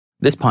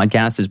This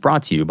podcast is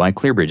brought to you by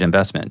ClearBridge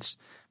Investments.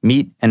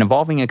 Meet an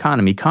evolving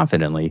economy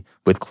confidently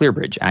with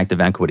ClearBridge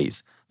Active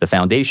Equities, the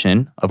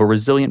foundation of a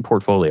resilient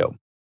portfolio.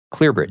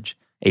 ClearBridge,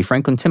 a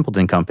Franklin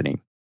Templeton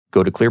company.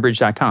 Go to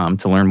clearbridge.com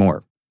to learn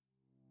more.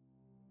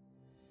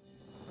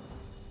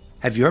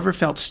 Have you ever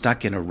felt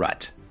stuck in a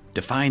rut,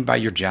 defined by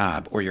your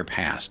job or your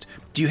past?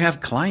 Do you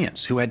have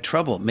clients who had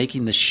trouble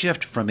making the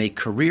shift from a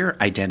career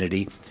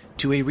identity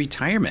to a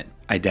retirement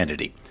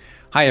identity?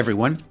 Hi,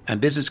 everyone. I'm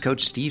business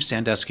coach Steve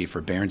Sanduski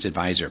for Barron's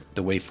Advisor,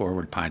 the Way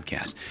Forward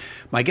podcast.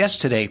 My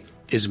guest today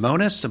is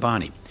Mona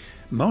Sobhani.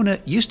 Mona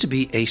used to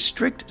be a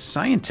strict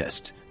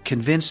scientist,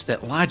 convinced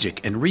that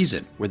logic and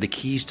reason were the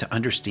keys to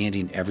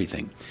understanding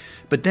everything.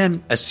 But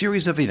then a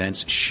series of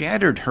events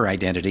shattered her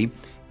identity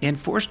and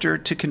forced her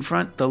to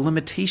confront the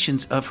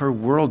limitations of her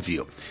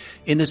worldview.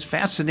 In this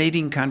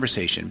fascinating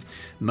conversation,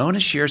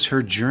 Mona shares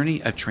her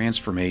journey of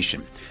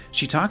transformation.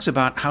 She talks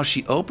about how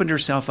she opened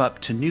herself up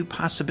to new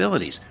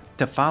possibilities,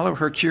 to follow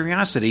her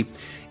curiosity,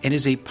 and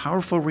is a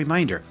powerful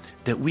reminder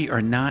that we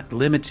are not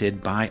limited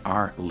by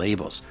our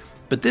labels.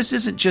 But this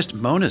isn't just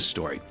Mona's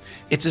story.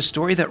 It's a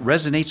story that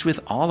resonates with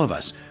all of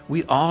us.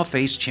 We all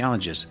face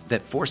challenges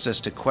that force us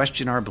to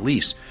question our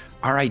beliefs,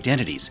 our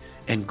identities,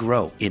 and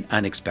grow in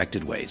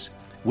unexpected ways.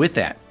 With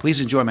that, please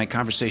enjoy my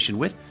conversation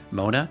with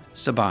Mona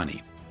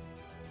Sobhani.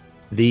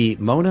 The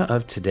Mona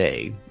of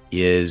today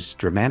is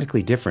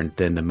dramatically different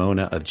than the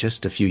Mona of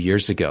just a few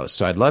years ago.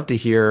 So I'd love to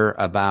hear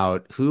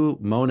about who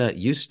Mona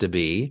used to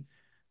be,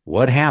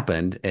 what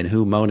happened, and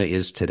who Mona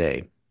is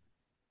today.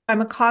 I'm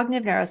a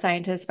cognitive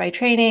neuroscientist by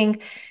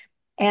training,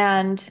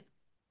 and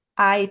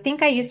I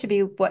think I used to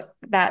be what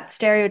that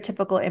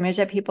stereotypical image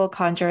that people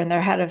conjure in their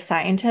head of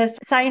scientists.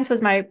 Science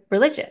was my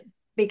religion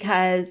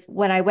because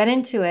when I went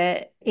into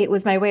it, it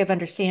was my way of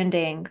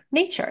understanding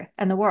nature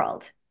and the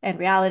world and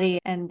reality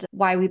and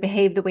why we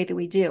behave the way that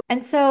we do.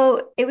 And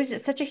so it was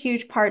just such a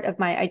huge part of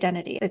my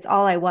identity. It's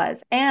all I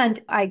was. And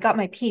I got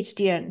my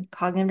PhD in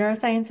cognitive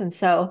neuroscience. And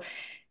so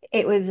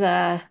it was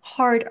a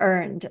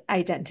hard-earned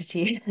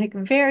identity, like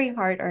very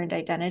hard-earned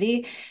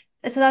identity.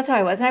 So that's how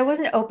I was. And I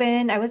wasn't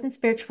open. I wasn't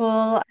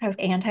spiritual. I was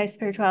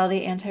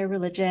anti-spirituality,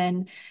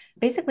 anti-religion.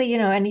 Basically,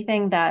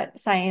 anything that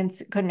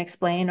science couldn't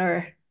explain,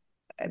 or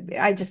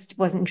I just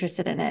wasn't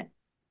interested in it.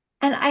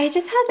 And I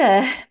just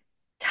had a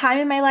time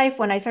in my life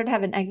when I started to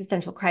have an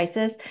existential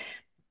crisis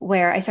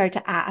where I started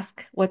to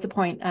ask, what's the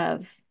point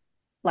of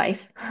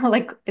life?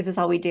 Like, is this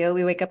all we do?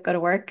 We wake up, go to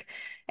work,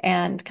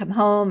 and come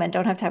home and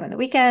don't have time on the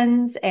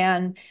weekends.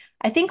 And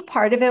I think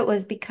part of it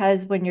was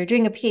because when you're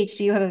doing a PhD,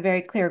 you have a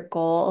very clear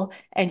goal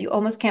and you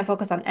almost can't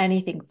focus on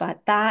anything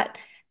but that.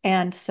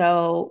 And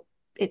so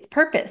it's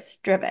purpose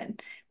driven.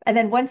 And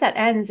then once that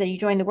ends and you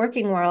join the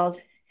working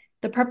world,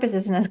 the purpose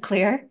isn't as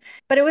clear.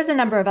 But it was a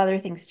number of other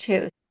things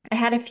too. I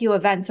had a few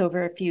events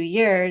over a few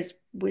years,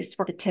 which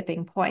were the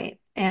tipping point.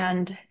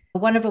 And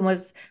one of them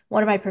was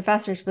one of my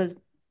professors was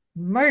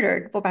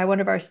murdered by one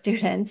of our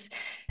students.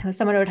 It was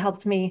someone who had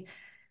helped me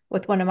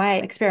with one of my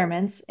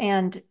experiments.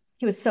 And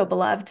he was so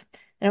beloved.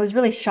 And it was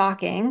really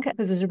shocking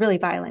because it was a really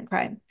violent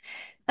crime.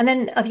 And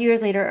then a few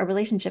years later, a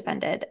relationship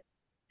ended.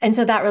 And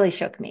so that really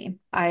shook me.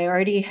 I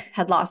already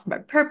had lost my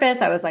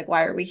purpose. I was like,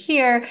 why are we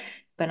here?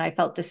 And I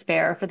felt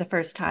despair for the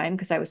first time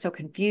because I was so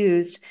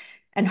confused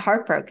and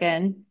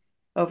heartbroken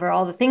over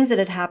all the things that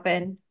had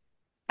happened.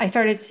 I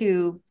started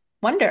to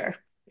wonder.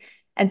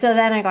 And so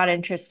then I got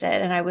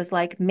interested and I was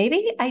like,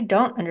 maybe I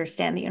don't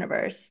understand the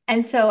universe.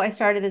 And so I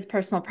started this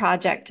personal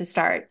project to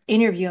start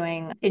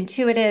interviewing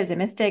intuitives and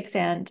mystics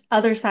and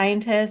other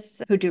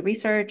scientists who do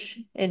research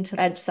into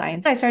edge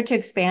science. I started to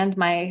expand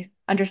my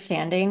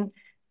understanding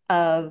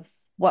of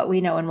what we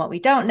know and what we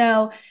don't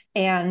know.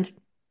 And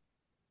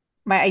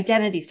my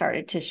identity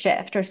started to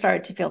shift or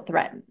started to feel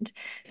threatened.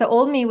 So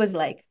old me was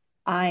like,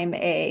 I'm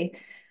a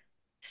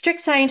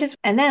strict scientist.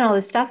 And then all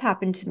this stuff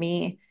happened to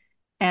me.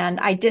 And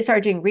I did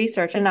start doing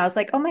research and I was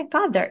like, oh my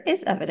God, there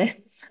is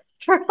evidence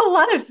for a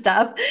lot of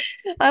stuff.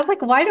 I was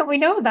like, why don't we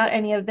know about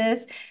any of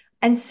this?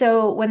 And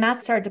so when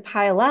that started to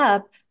pile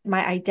up,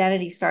 my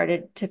identity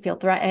started to feel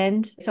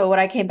threatened. So what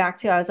I came back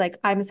to, I was like,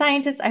 I'm a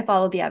scientist. I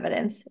follow the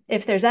evidence.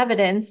 If there's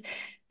evidence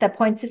that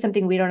points to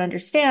something we don't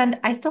understand,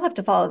 I still have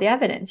to follow the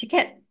evidence. You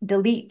can't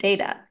delete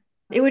data.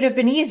 It would have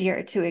been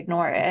easier to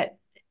ignore it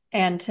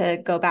and to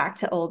go back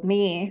to old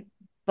me,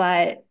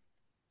 but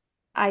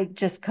I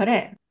just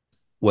couldn't.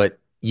 What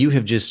you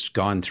have just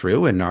gone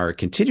through and are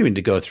continuing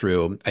to go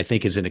through, I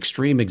think, is an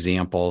extreme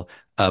example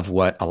of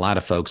what a lot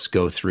of folks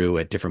go through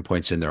at different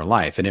points in their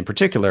life. And in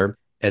particular,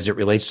 as it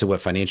relates to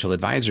what financial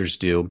advisors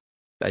do,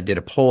 I did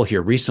a poll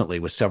here recently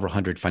with several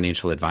hundred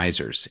financial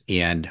advisors.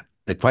 And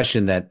the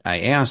question that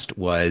I asked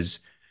was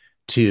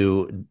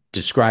to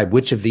describe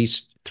which of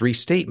these three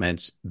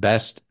statements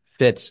best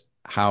fits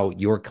how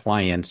your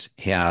clients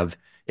have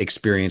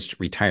experienced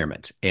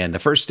retirement. And the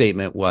first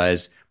statement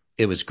was,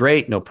 it was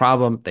great, no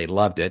problem, they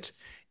loved it.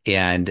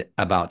 And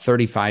about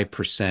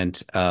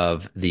 35%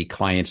 of the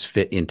clients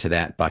fit into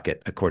that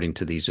bucket, according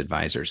to these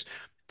advisors.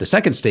 The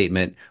second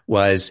statement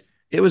was,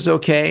 it was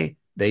okay,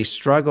 They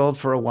struggled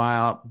for a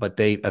while, but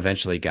they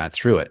eventually got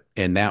through it.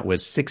 And that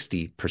was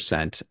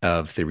 60%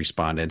 of the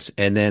respondents.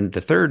 And then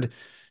the third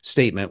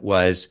statement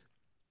was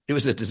it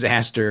was a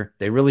disaster.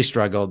 They really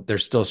struggled. They're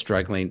still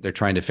struggling. They're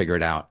trying to figure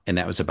it out. And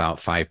that was about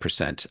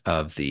 5%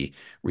 of the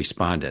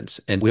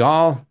respondents. And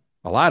a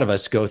lot of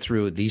us go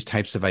through these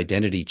types of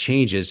identity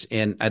changes.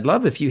 And I'd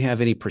love if you have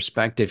any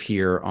perspective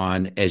here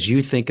on, as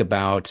you think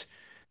about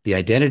the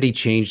identity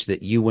change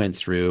that you went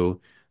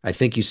through. I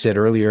think you said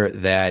earlier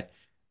that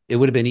it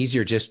would have been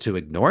easier just to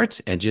ignore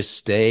it and just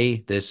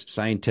stay this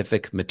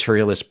scientific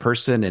materialist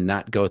person and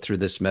not go through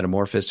this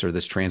metamorphosis or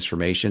this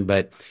transformation.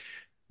 But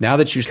now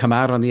that you've come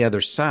out on the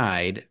other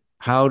side,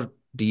 how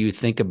do you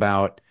think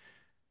about,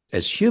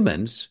 as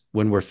humans,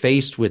 when we're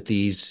faced with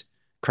these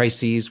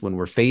crises, when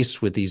we're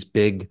faced with these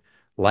big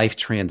life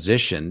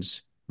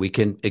transitions, we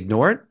can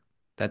ignore it?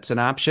 That's an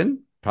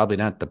option, probably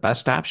not the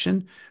best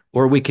option,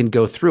 or we can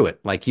go through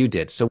it like you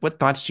did. So what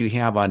thoughts do you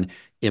have on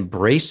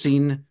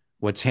embracing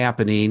what's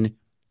happening,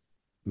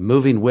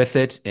 moving with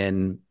it,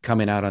 and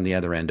coming out on the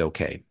other end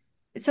okay?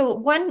 So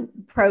one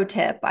pro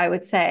tip I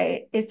would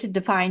say is to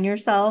define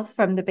yourself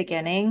from the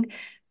beginning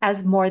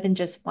as more than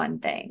just one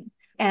thing.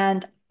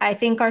 And I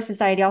think our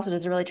society also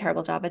does a really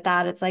terrible job at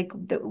that. It's like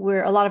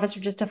a lot of us are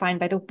just defined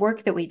by the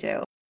work that we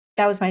do.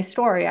 That was my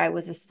story. I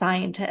was a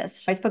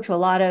scientist. I spoke to a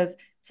lot of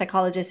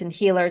psychologists and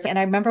healers. And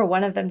I remember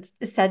one of them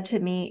said to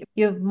me,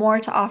 "You have more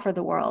to offer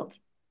the world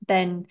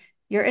than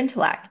your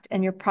intellect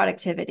and your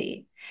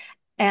productivity."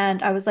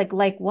 And I was like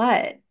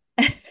what?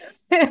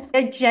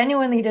 I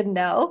genuinely didn't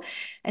know.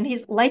 And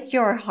he's like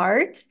your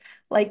heart,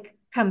 like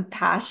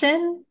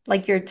compassion,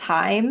 like your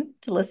time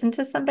to listen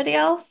to somebody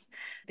else.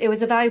 It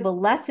was a valuable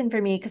lesson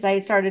for me because I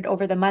started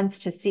over the months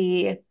to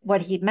see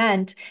what he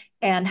meant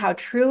and how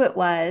true it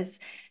was.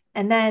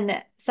 And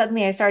then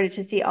suddenly I started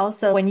to see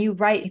also when you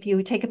write, if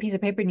you take a piece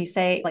of paper and you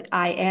say, like,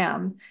 I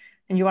am,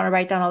 and you want to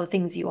write down all the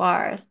things you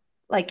are,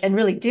 like, and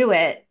really do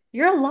it,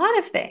 you're a lot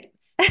of things,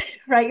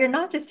 right? You're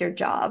not just your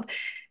job.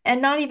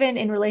 And not even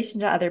in relation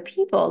to other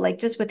people, like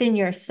just within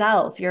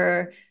yourself,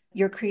 you're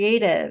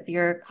creative,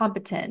 you're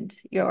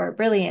competent, you're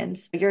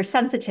brilliant, you're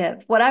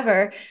sensitive,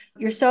 whatever.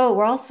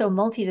 We're all so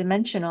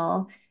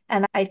multidimensional.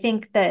 And I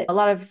think that a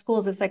lot of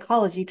schools of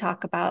psychology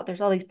talk about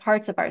there's all these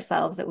parts of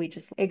ourselves that we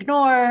just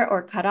ignore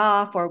or cut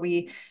off or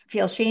we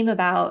feel shame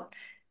about.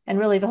 And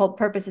really the whole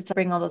purpose is to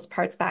bring all those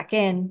parts back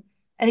in.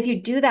 And if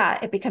you do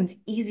that, it becomes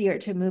easier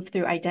to move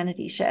through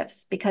identity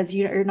shifts because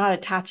you're not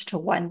attached to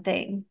one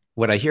thing.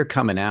 What I hear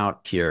coming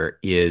out here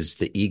is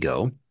the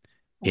ego,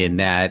 in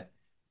that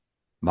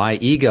my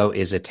ego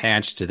is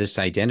attached to this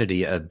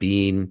identity of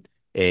being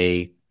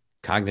a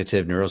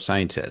cognitive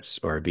neuroscientist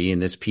or being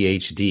this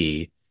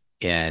PhD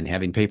and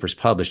having papers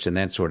published and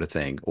that sort of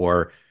thing.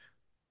 Or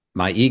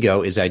my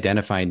ego is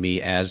identifying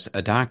me as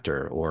a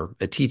doctor or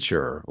a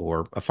teacher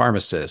or a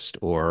pharmacist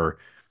or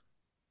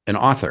an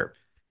author.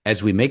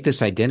 As we make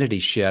this identity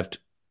shift,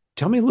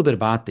 tell me a little bit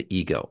about the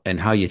ego and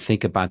how you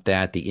think about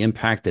that, the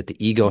impact that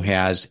the ego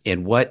has,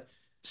 and what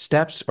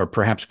steps or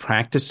perhaps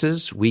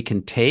practices we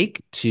can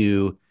take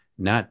to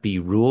not be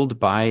ruled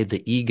by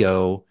the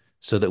ego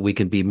so that we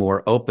can be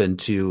more open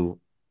to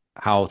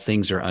how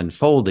things are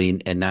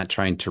unfolding and not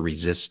trying to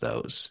resist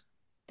those.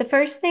 The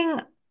first thing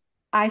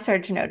I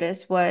started to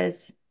notice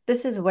was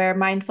this is where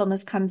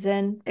mindfulness comes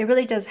in. It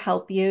really does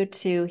help you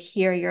to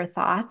hear your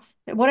thoughts.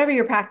 Whatever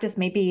your practice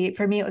may be,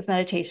 for me, it was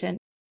meditation.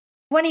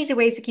 One easy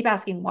way is to keep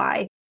asking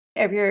why.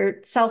 If you're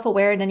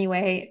self-aware in any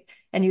way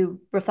and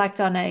you reflect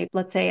on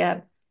let's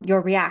say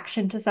your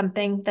reaction to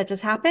something that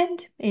just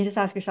happened, and you just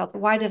ask yourself,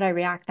 why did I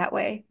react that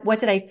way? What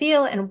did I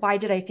feel and why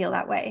did I feel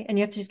that way? And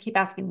you have to just keep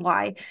asking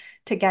why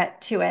to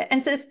get to it.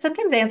 And so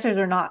sometimes answers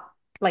are not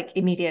like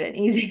immediate and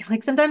easy.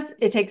 Like sometimes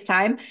it takes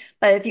time,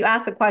 but if you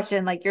ask the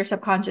question, like your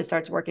subconscious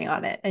starts working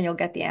on it and you'll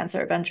get the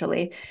answer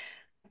eventually.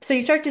 So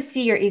you start to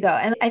see your ego.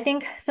 And I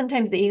think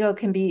sometimes the ego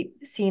can be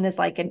seen as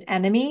like an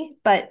enemy,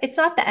 but it's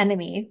not the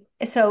enemy.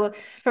 So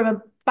from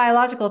a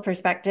biological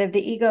perspective,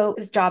 the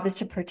ego's job is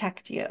to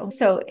protect you.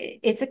 So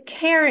it's a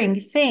caring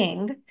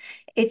thing.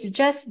 It's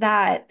just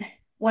that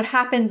what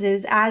happens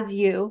is as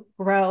you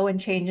grow and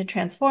change and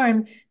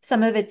transform,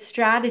 some of its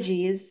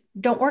strategies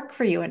don't work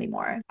for you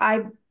anymore.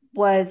 I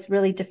was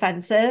really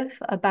defensive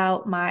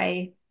about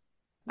my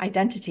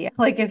identity.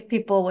 Like if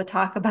people would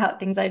talk about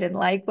things I didn't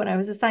like when I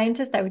was a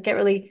scientist, I would get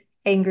really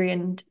angry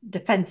and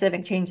defensive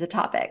and change the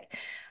topic.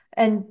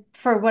 And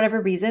for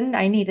whatever reason,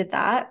 I needed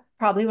that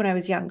probably when I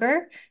was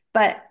younger.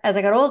 But as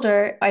I got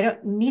older, I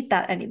don't need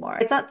that anymore.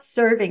 It's not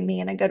serving me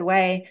in a good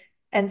way.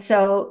 And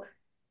so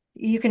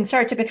you can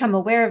start to become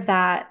aware of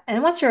that.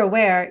 And once you're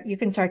aware, you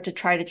can start to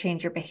try to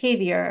change your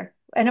behavior.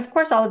 And of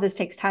course, all of this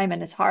takes time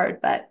and is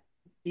hard, but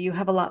you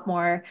have a lot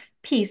more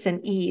peace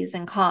and ease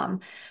and calm.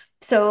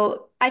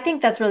 So I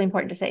think that's really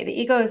important to say. The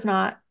ego is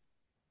not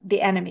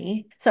the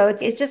enemy. So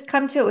it's just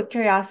come to it with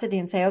curiosity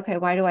and say, okay,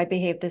 why do I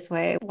behave this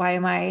way? Why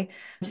am I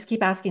just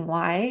keep asking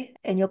why?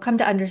 And you'll come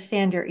to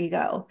understand your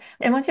ego.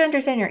 And once you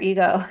understand your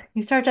ego,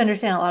 you start to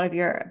understand a lot of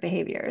your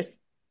behaviors.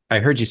 I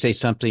heard you say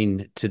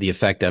something to the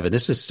effect of, and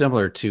this is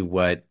similar to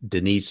what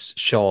Denise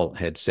Scholl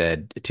had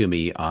said to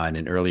me on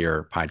an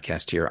earlier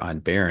podcast here on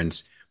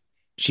Barron's.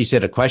 She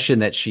said a question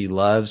that she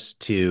loves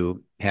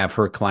to have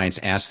her clients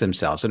ask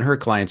themselves, and her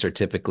clients are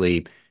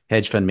typically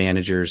hedge fund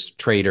managers,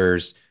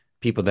 traders,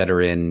 people that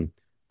are in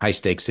high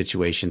stakes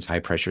situations,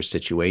 high pressure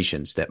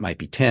situations that might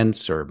be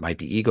tense or might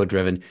be ego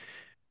driven,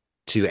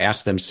 to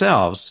ask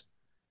themselves,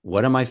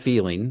 what am I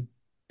feeling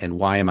and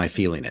why am I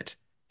feeling it?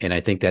 And I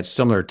think that's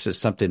similar to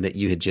something that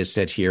you had just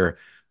said here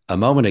a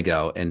moment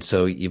ago. And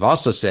so you've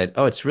also said,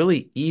 oh, it's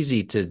really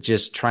easy to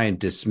just try and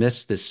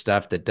dismiss this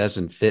stuff that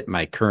doesn't fit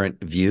my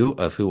current view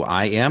of who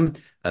I am,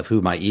 of who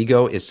my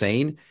ego is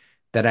saying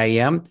that I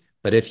am.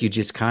 But if you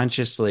just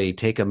consciously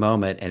take a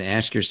moment and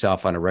ask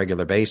yourself on a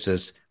regular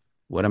basis,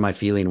 what am I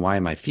feeling? Why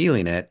am I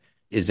feeling it?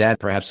 Is that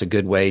perhaps a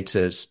good way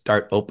to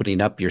start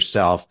opening up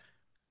yourself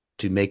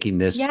to making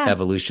this Yeah.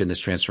 evolution, this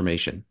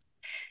transformation?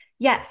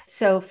 Yes.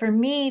 So for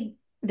me,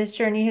 this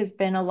journey has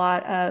been a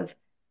lot of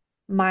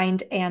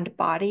mind and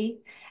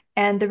body.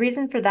 And the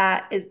reason for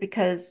that is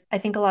because I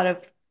think a lot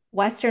of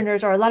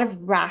Westerners or a lot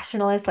of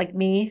rationalists like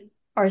me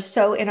are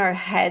so in our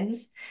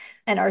heads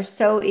and are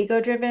so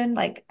ego driven.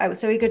 Like I was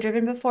so ego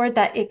driven before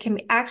that it can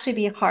actually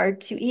be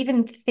hard to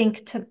even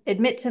think to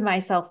admit to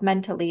myself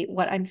mentally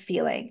what I'm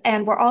feeling.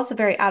 And we're also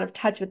very out of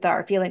touch with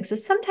our feelings. So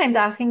sometimes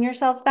asking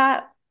yourself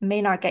that may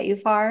not get you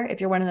far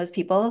if you're one of those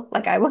people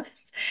like I was.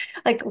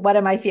 Like, what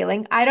am I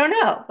feeling? I don't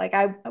know. Like,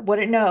 I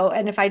wouldn't know.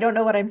 And if I don't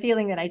know what I'm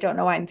feeling, then I don't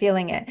know why I'm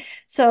feeling it.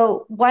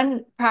 So,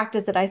 one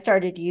practice that I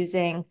started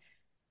using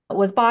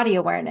was body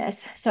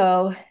awareness.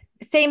 So,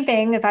 same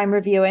thing, if I'm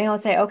reviewing, I'll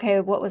say,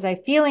 okay, what was I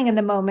feeling in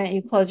the moment?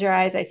 You close your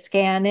eyes, I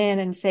scan in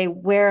and say,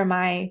 where am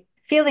I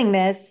feeling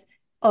this?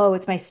 Oh,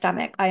 it's my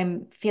stomach.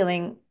 I'm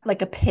feeling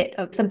like a pit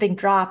of something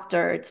dropped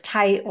or it's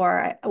tight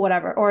or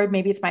whatever. Or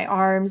maybe it's my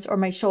arms or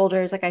my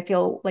shoulders. Like I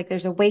feel like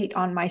there's a weight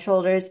on my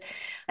shoulders.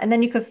 And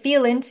then you could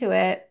feel into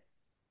it.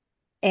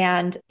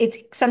 And it's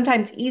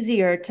sometimes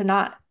easier to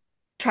not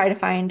try to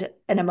find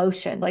an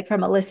emotion, like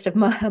from a list of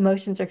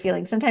emotions or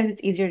feelings. Sometimes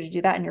it's easier to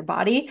do that in your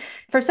body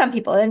for some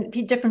people, and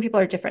different people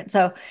are different.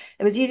 So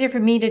it was easier for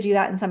me to do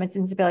that in some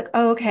instances, to be like,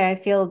 oh, okay, I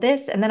feel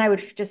this. And then I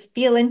would just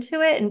feel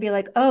into it and be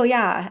like, oh,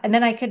 yeah. And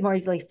then I could more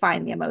easily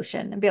find the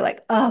emotion and be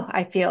like, oh,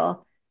 I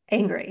feel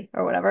angry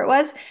or whatever it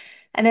was.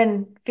 And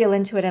then feel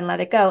into it and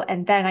let it go.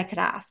 And then I could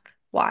ask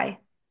why.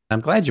 I'm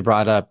glad you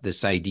brought up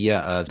this idea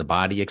of the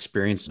body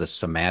experience, the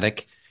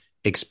somatic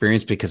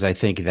experience, because I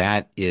think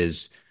that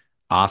is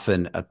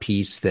often a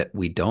piece that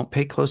we don't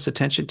pay close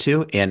attention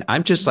to. And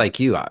I'm just like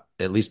you,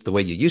 at least the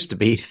way you used to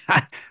be.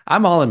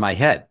 I'm all in my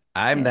head.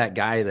 I'm Yeah. that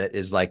guy that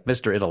is like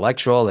Mr.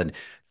 Intellectual and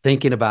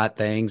thinking about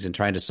things and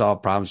trying to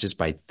solve problems just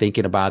by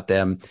thinking about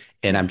them.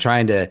 And I'm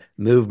trying to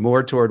move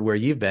more toward where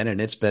you've been.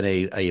 And it's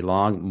been a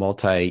long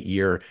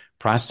multi-year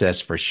process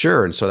for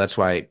sure. And so that's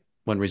why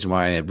one reason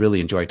why I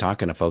really enjoy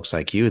talking to folks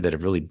like you that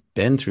have really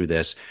been through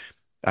this.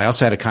 I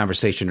also had a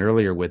conversation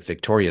earlier with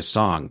Victoria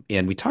Song,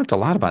 and we talked a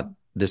lot about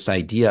this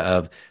idea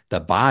of the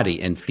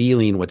body and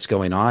feeling what's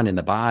going on in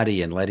the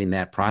body and letting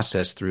that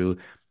process through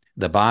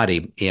the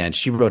body. And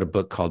she wrote a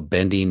book called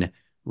Bending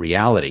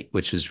Reality,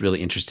 which was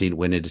really interesting,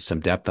 went into some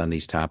depth on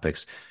these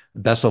topics.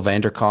 Bessel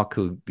van der Kolk,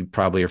 who you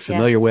probably are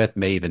familiar Yes. with,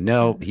 may even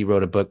know, he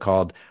wrote a book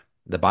called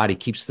The Body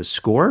Keeps the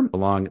Score,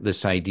 along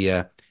this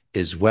idea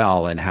as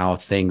well, and how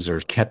things are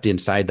kept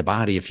inside the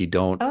body if you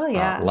don't Oh,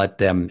 yeah. let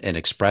them and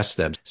express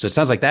them. So it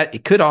sounds like that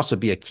it could also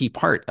be a key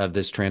part of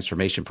this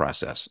transformation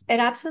process.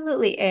 It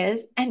absolutely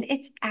is. And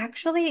it's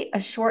actually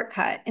a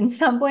shortcut in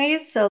some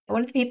ways. So,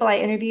 one of the people I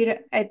interviewed,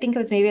 I think it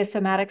was maybe a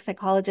somatic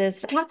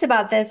psychologist, talked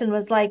about this and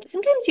was like,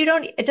 sometimes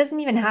it doesn't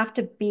even have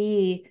to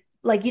be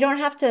like, you don't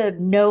have to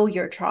know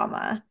your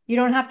trauma. You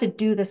don't have to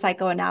do the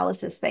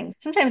psychoanalysis things.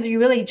 Sometimes you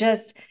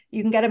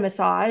can get a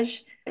massage,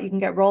 you can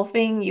get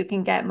rolfing, you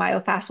can get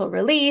myofascial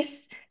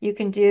release, you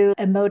can do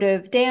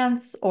emotive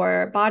dance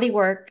or body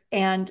work.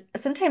 And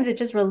sometimes it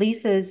just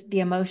releases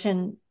the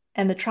emotion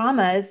and the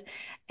traumas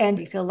and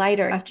you feel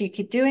lighter. After you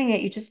keep doing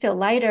it, you just feel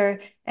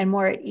lighter and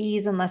more at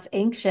ease and less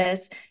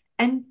anxious.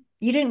 And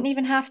you didn't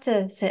even have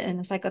to sit in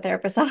a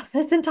psychotherapist's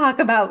office and talk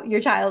about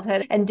your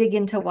childhood and dig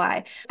into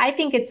why. I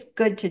think it's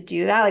good to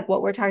do that, like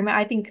what we're talking about.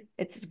 I think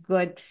it's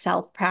good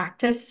self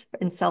practice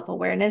and self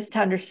awareness to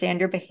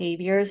understand your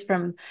behaviors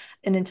from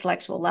an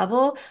intellectual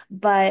level.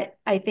 But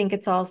I think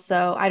it's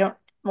also, I don't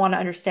want to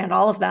understand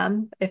all of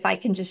them. If I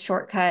can just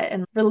shortcut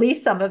and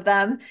release some of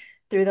them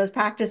through those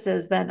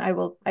practices, then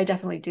I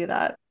definitely do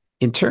that.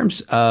 In terms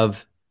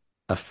of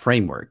a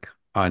framework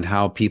on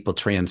how people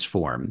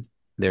transform,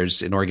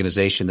 there's an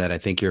organization that I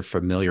think you're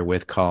familiar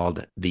with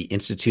called the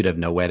Institute of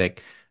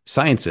Noetic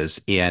Sciences.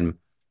 And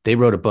they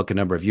wrote a book a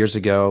number of years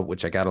ago,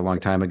 which I got a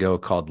long time ago,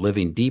 called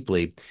Living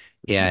Deeply.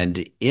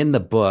 And in the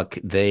book,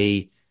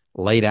 they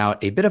laid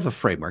out a bit of a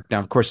framework. Now,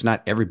 of course,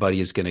 not everybody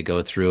is going to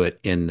go through it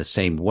in the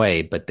same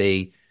way, but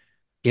they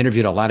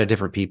interviewed a lot of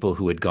different people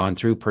who had gone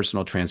through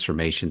personal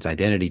transformations,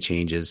 identity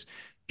changes,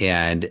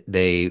 And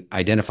they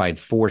identified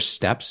 4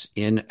 steps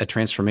in a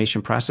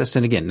transformation process.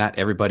 And again, not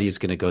everybody is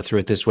going to go through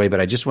it this way, but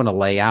I just want to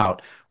lay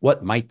out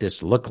what might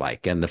this look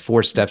like. And the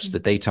 4 steps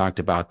that they talked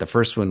about, the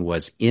first one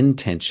was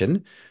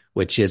intention,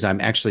 which is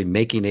I'm actually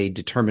making a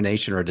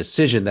determination or a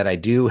decision that I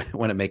do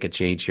want to make a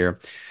change here.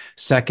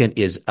 Second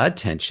is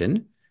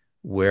attention,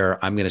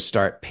 where I'm going to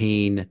start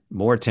paying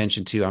more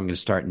attention to, I'm going to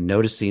start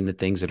noticing the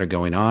things that are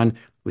going on.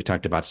 We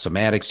talked about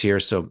somatics here.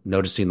 So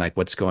noticing like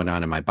what's going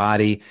on in my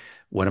body.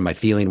 What am I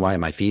feeling? Why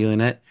am I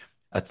feeling it?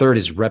 A third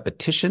is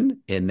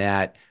repetition, in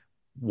that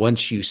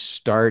once you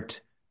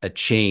start a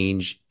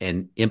change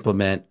and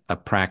implement a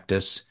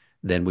practice,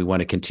 then we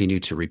want to continue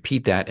to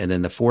repeat that. And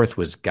then the fourth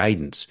was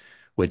guidance,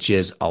 which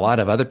is a lot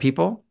of other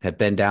people have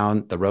been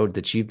down the road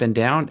that you've been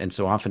down. And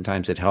so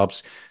oftentimes it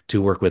helps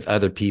to work with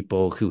other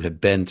people who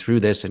have been through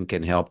this and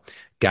can help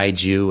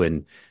guide you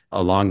and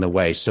along the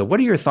way. So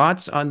what are your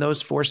thoughts on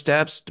those 4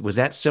 steps? Was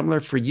that similar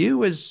for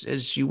you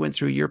as you went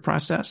through your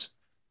process?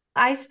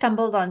 I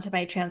stumbled onto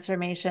my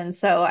transformation,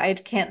 so I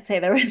can't say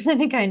there was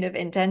any kind of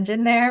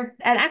intention there.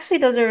 And actually,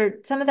 those are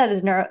some of that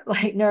is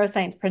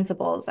neuroscience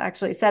principles,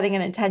 actually setting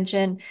an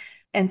intention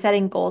and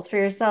setting goals for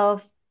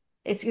yourself.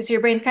 It's because your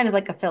brain's kind of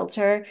like a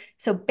filter.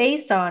 So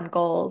based on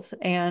goals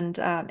and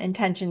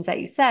intentions that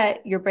you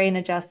set, your brain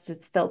adjusts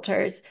its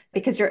filters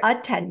because your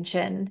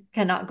attention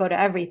cannot go to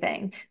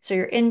everything. So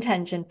your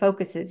intention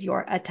focuses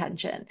your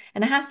attention.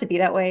 And it has to be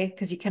that way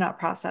because you cannot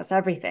process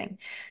everything.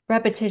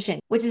 Repetition,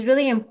 which is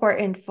really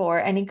important for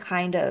any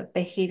kind of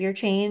behavior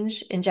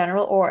change in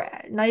general, or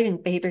not even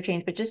behavior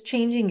change, but just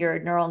changing your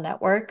neural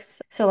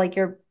networks. So like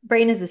your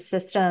brain is a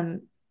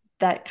system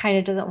that kind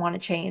of doesn't want to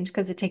change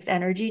because it takes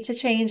energy to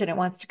change and it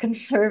wants to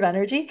conserve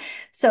energy.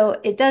 So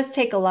it does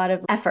take a lot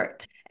of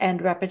effort and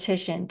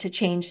repetition to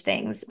change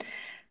things.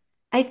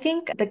 I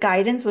think the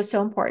guidance was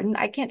so important.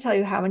 I can't tell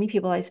you how many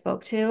people I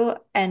spoke to,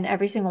 and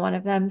every single one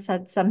of them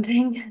said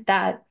something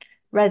that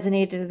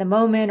resonated in the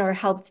moment or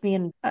helped me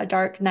in a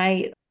dark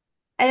night.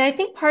 And I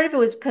think part of it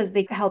was because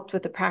they helped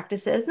with the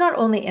practices, not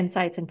only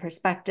insights and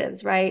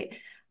perspectives, right?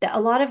 That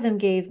a lot of them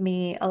gave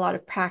me a lot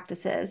of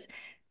practices.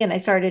 And I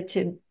started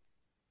to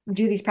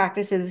do these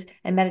practices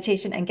and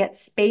meditation and get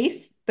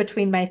space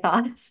between my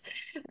thoughts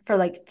for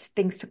like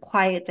things to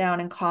quiet down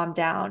and calm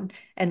down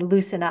and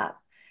loosen up.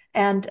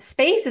 And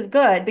space is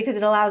good because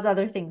it allows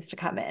other things to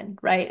come in,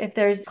 right? If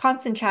there's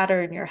constant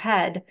chatter in your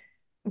head,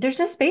 there's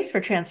no space for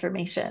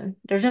transformation.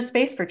 There's no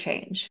space for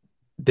change.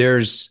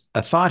 There's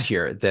a thought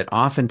here that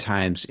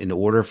oftentimes, in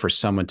order for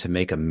someone to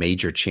make a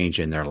major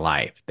change in their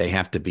life, they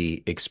have to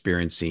be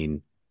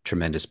experiencing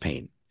tremendous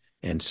pain.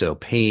 And so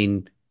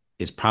pain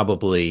is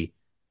probably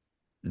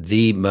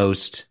the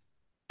most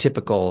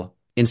typical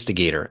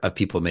instigator of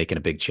people making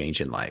a big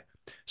change in life.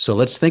 So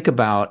let's think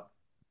about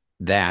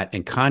that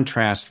and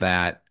contrast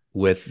that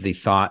with the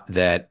thought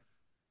that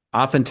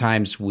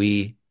oftentimes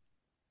we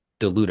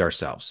delude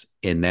ourselves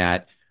in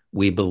that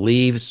we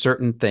believe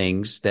certain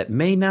things that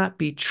may not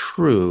be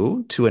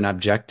true to an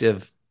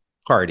objective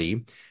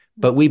party,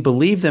 but we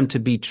believe them to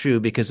be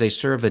true because they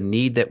serve a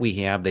need that we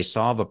have. They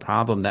solve a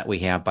problem that we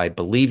have by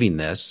believing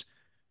this.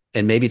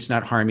 And maybe it's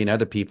not harming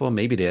other people.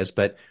 Maybe it is,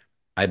 but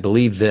I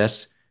believe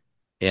this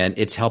and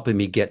it's helping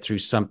me get through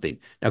something.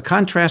 Now,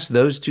 contrast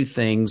those two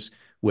things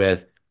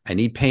with I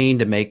need pain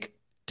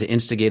to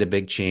instigate a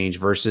big change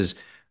versus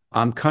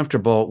I'm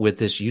comfortable with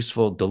this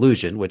useful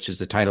delusion, which is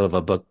the title of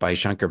a book by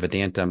Shankar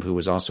Vedantam, who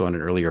was also on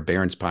an earlier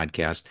Barron's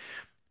podcast.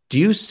 Do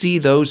you see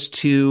those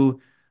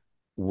two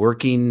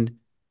working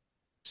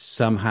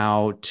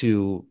somehow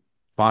to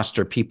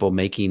foster people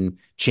making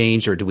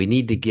change, or do we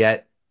need to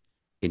get,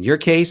 in your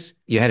case,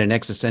 you had an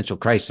existential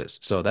crisis.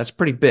 So that's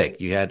pretty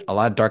big. You had a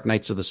lot of dark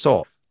nights of the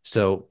soul.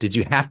 So did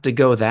you have to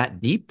go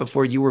that deep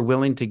before you were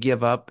willing to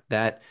give up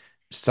that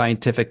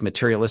scientific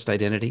materialist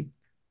identity?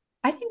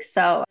 I think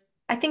so.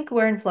 I think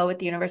we're in flow with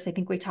the universe. I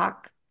think we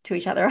talk to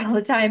each other all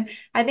the time.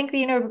 I think the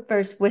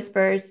universe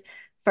whispers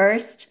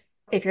first.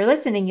 If you're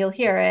listening, you'll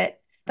hear it.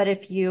 But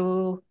if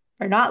you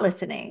are not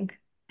listening,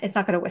 it's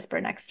not going to whisper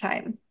next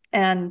time.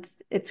 And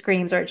it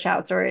screams or it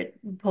shouts or it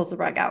pulls the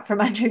rug out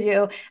from under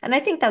you. And I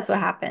think that's what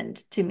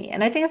happened to me.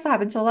 And I think that's what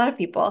happens to a lot of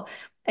people.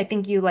 I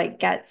think you like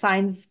get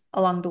signs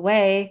along the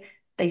way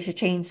that you should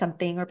change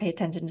something or pay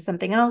attention to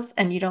something else,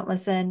 and you don't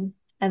listen.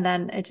 And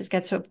then it just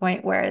gets to a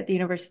point where the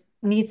universe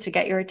needs to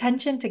get your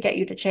attention to get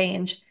you to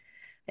change.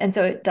 And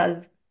so it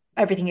does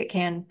everything it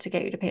can to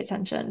get you to pay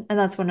attention. And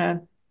that's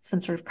when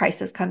some sort of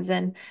crisis comes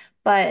in.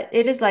 But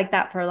it is like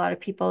that for a lot of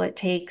people. It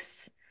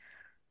takes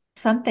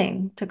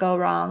something to go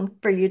wrong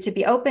for you to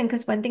be open,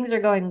 because when things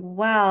are going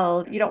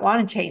well, you don't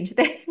want to change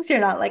things. You're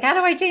not like, how do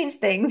I change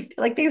things?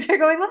 Like, things are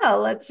going well.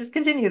 Let's just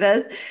continue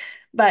this.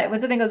 But when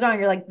something goes wrong,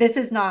 you're like, this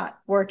is not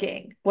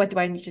working. What do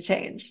I need to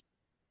change?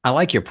 I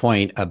like your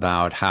point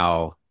about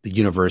how the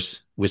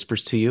universe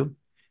whispers to you.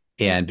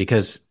 And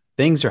because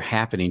things are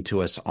happening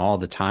to us all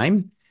the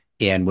time.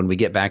 And when we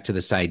get back to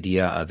this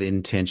idea of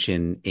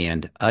intention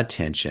and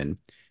attention,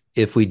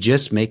 if we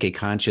just make a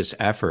conscious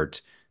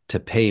effort to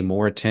pay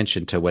more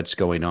attention to what's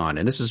going on,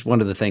 and this is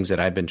one of the things that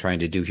I've been trying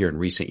to do here in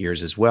recent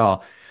years as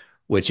well,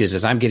 which is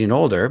as I'm getting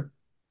older,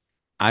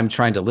 I'm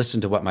trying to listen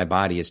to what my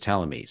body is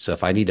telling me. So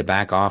if I need to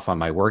back off on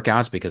my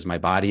workouts because my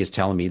body is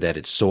telling me that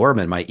it's sore,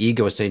 and my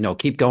ego is saying, no,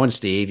 keep going,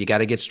 Steve. You got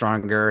to get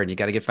stronger and you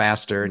got to get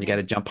faster and you got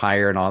to jump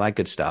higher and all that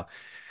good stuff.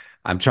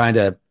 I'm trying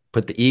to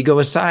put the ego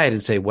aside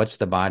and say, what's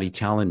the body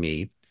telling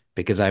me?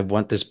 Because I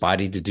want this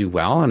body to do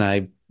well and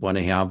I want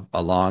to have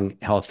a long,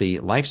 healthy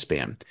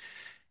lifespan.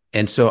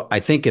 And so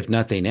I think if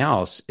nothing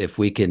else, if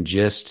we can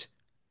just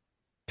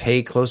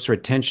pay closer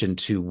attention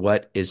to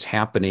what is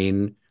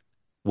happening,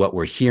 what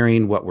we're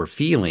hearing, what we're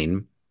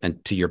feeling,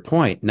 and to your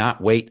point,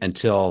 not wait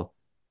until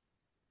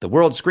the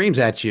world screams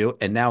at you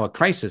and now a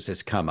crisis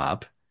has come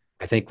up,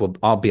 I think we'll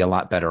all be a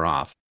lot better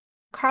off.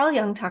 Carl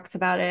Jung talks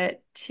about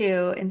it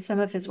too in some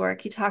of his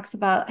work. He talks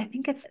about, I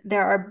think it's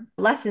there are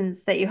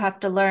lessons that you have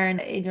to learn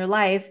in your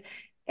life.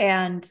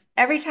 And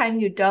every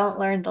time you don't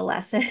learn the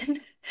lesson,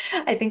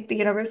 I think the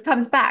universe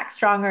comes back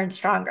stronger and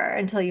stronger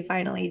until you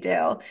finally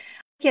do.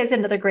 He has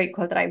another great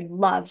quote that I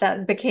love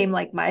that became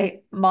like my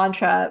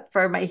mantra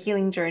for my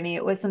healing journey.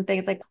 It was something,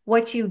 it's like,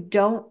 what you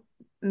don't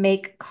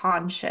make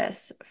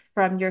conscious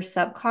from your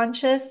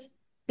subconscious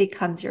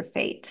becomes your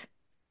fate.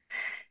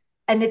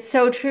 And it's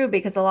so true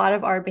because a lot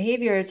of our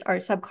behaviors are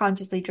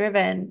subconsciously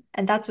driven.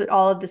 And that's what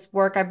all of this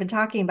work I've been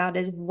talking about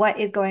is what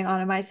is going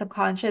on in my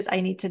subconscious.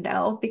 I need to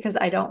know because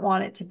I don't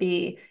want it to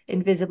be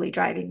invisibly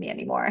driving me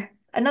anymore.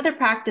 Another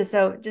practice,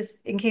 so just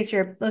in case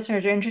your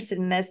listeners are interested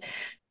in this,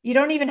 you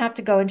don't even have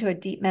to go into a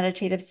deep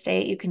meditative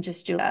state. You can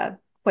just do a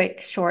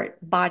quick, short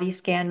body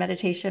scan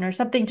meditation or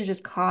something to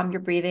just calm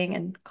your breathing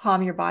and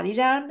calm your body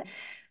down.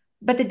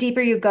 But the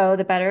deeper you go,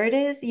 the better it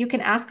is. You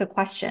can ask a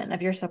question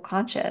of your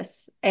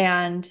subconscious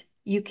and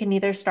you can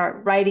either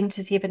start writing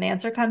to see if an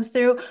answer comes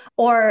through,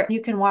 or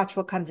you can watch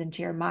what comes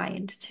into your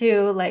mind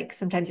too. Like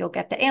sometimes you'll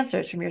get the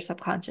answers from your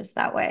subconscious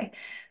that way.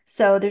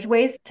 So there's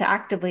ways to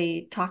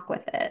actively talk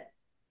with it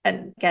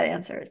and get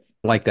answers.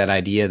 I like that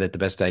idea that the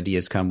best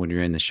ideas come when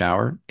you're in the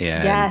shower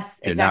and Yes,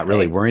 you're not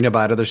really exactly. worrying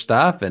about other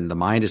stuff and the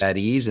mind is at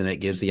ease and it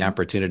gives the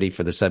opportunity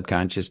for the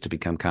subconscious to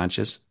become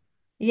conscious.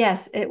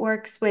 Yes, it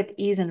works with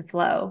ease and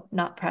flow,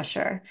 not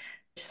pressure.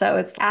 So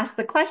it's ask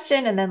the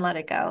question and then let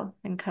it go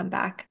and come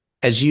back.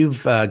 As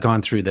you've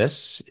gone through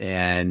this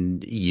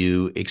and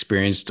you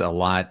experienced a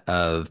lot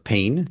of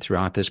pain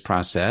throughout this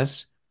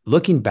process,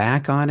 looking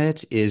back on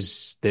it,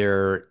 is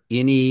there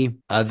any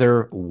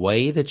other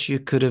way that you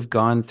could have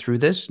gone through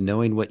this,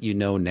 knowing what you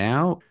know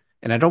now?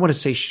 And I don't want to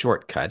say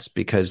shortcuts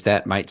because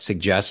that might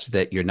suggest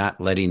that you're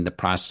not letting the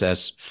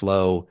process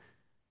flow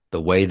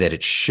the way that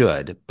it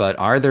should. But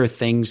are there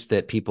things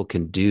that people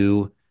can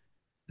do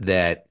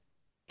that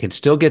can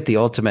still get the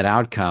ultimate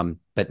outcome,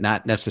 but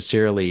not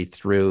necessarily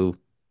through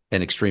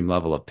an extreme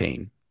level of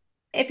pain?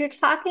 If you're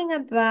talking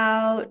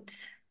about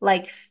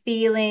like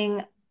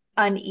feeling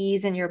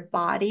unease in your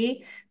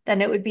body,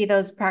 then it would be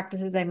those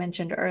practices I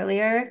mentioned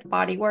earlier,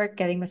 body work,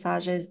 getting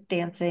massages,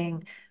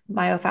 dancing,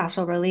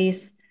 myofascial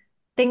release,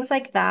 things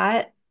like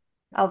that.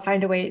 I'll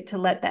find a way to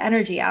let the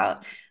energy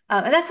out.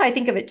 And that's how I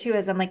think of it too,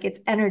 is I'm like, it's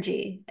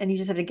energy and you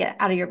just have to get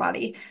out of your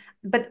body.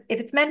 But if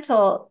it's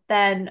mental,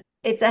 then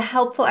it's a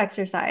helpful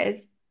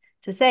exercise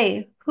to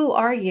say, who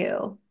are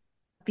you?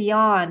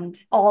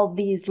 Beyond all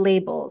these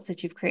labels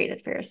that you've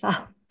created for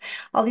yourself,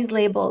 all these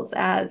labels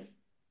as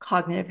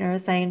cognitive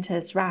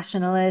neuroscientist,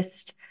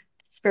 rationalist,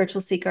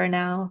 spiritual seeker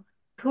now.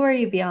 Who are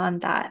you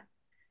beyond that?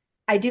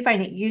 I do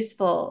find it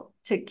useful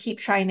to keep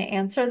trying to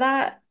answer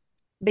that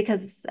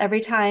because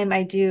every time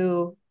I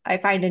do, I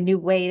find a new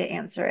way to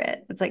answer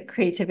it. It's like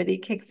creativity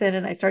kicks in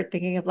and I start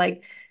thinking of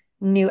like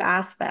new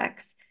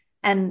aspects.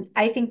 And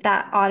I think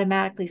that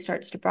automatically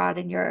starts to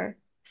broaden your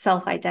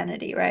self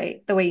identity,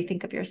 right? The way you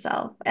think of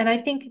yourself. And I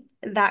think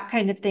that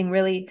kind of thing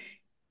really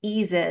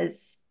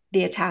eases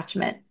the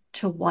attachment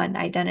to one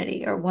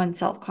identity or one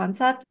self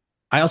concept.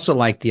 I also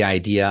like the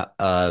idea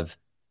of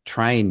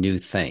trying new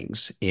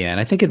things. And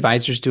I think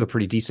advisors do a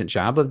pretty decent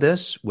job of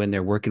this when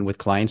they're working with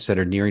clients that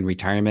are nearing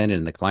retirement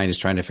and the client is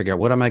trying to figure out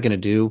what am I going to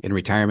do in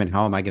retirement?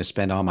 How am I going to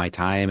spend all my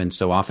time? And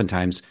so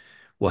oftentimes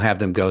we'll have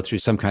them go through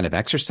some kind of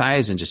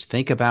exercise and just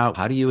think about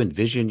how do you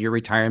envision your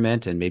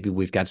retirement? And maybe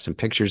we've got some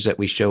pictures that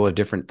we show of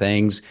different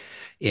things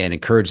and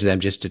encourage them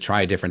just to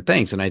try different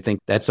things. And I think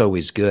that's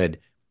always good.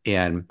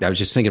 And I was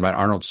just thinking about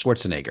Arnold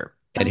Schwarzenegger.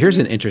 And here's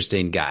an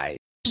interesting guy.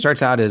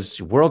 Starts out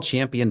as world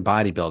champion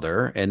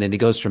bodybuilder, and then he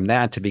goes from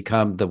that to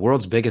become the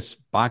world's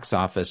biggest box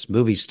office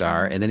movie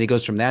star, and then he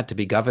goes from that to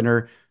be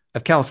governor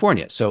of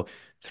California. So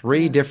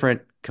three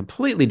different,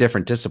 completely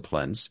different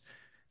disciplines,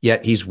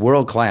 yet he's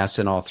world class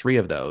in all three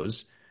of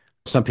those.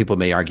 Some people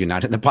may argue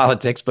not in the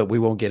politics, but we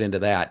won't get into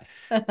that.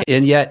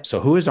 And yet, so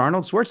who is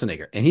Arnold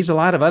Schwarzenegger? And he's a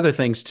lot of other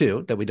things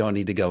too that we don't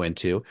need to go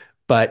into.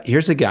 But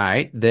here's a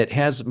guy that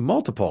has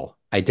multiple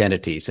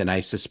identities. And I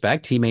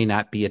suspect he may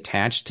not be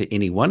attached to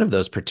any one of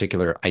those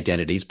particular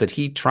identities, but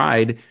he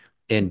tried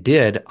and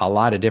did a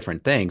lot of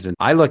different things. And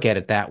I look at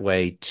it that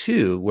way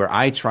too, where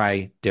I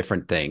try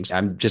different things.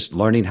 I'm just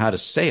learning how to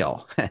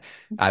sail.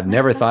 I've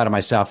never thought of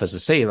myself as a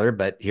sailor,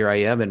 but here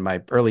I am in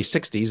my early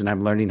 60s and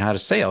I'm learning how to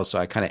sail. So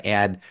I kind of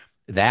add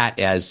that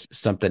as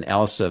something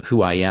else of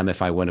who I am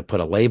if I want to put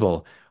a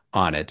label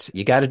on it.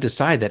 You got to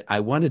decide that I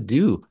want to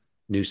do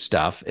new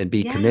stuff and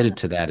be Yeah. committed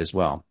to that as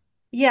well.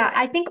 Yeah,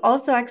 I think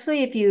also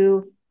actually if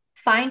you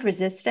find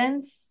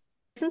resistance,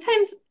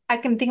 sometimes I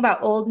can think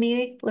about old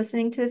me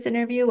listening to this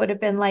interview would have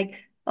been like,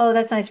 oh,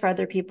 that's nice for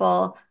other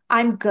people.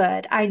 I'm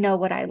good. I know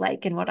what I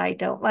like and what I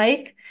don't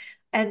like.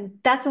 And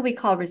that's what we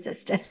call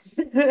resistance.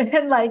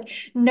 And like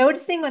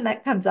noticing when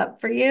that comes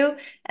up for you.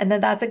 And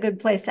then that's a good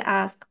place to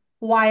ask,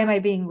 why am I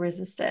being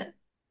resistant?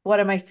 What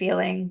am I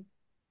feeling?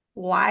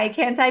 Why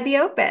can't I be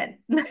open?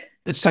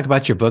 Let's talk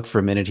about your book for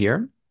a minute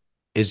here.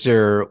 Is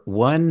there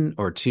one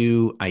or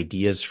two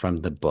ideas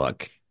from the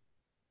book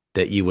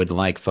that you would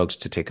like folks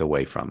to take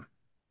away from?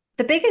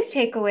 The biggest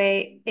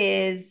takeaway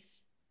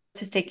is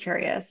to stay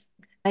curious.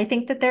 I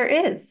think that there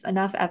is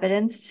enough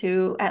evidence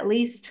to at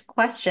least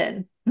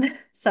question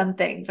some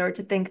things or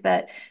to think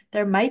that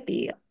there might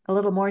be a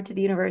little more to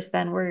the universe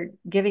than we're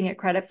giving it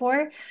credit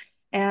for.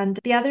 And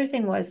the other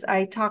thing was,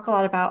 I talk a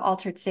lot about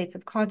altered states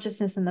of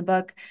consciousness in the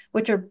book,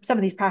 which are some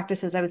of these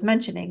practices I was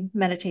mentioning,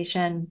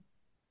 meditation.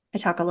 I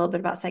talk a little bit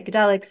about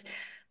psychedelics,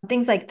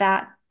 things like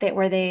that, that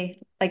where they,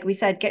 like we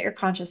said, get your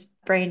conscious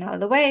brain out of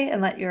the way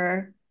and let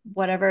your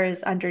whatever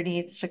is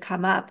underneath to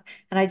come up.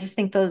 And I just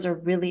think those are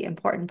really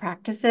important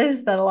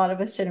practices that a lot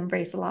of us should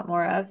embrace a lot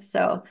more of.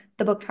 So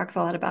the book talks a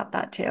lot about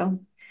that too.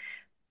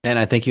 And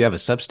I think you have a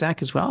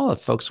Substack as well.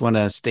 If folks want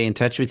to stay in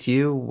touch with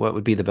you, what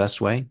would be the best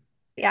way?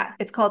 Yeah,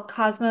 it's called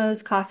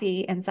Cosmos,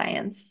 Coffee, and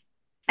Science.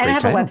 And I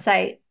Great have a title.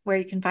 website where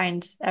you can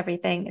find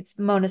everything. It's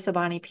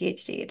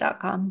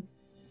monasobhaniphd.com.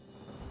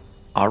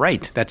 All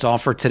right, that's all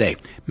for today.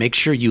 Make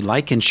sure you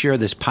like and share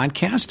this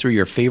podcast through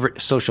your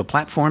favorite social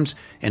platforms.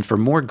 And for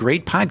more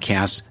great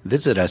podcasts,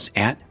 visit us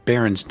at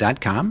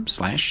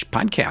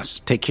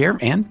barons.com/podcasts. Take care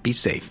and be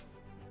safe.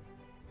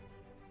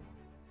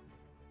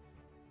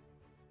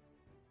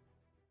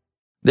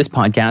 This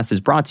podcast is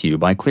brought to you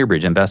by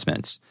ClearBridge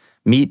Investments.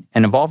 Meet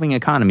an evolving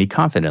economy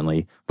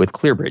confidently with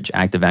ClearBridge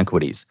Active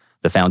Equities,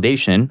 the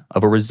foundation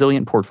of a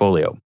resilient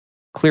portfolio.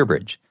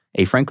 ClearBridge,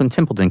 a Franklin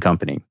Templeton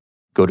company.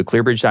 Go to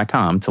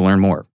clearbridge.com to learn more.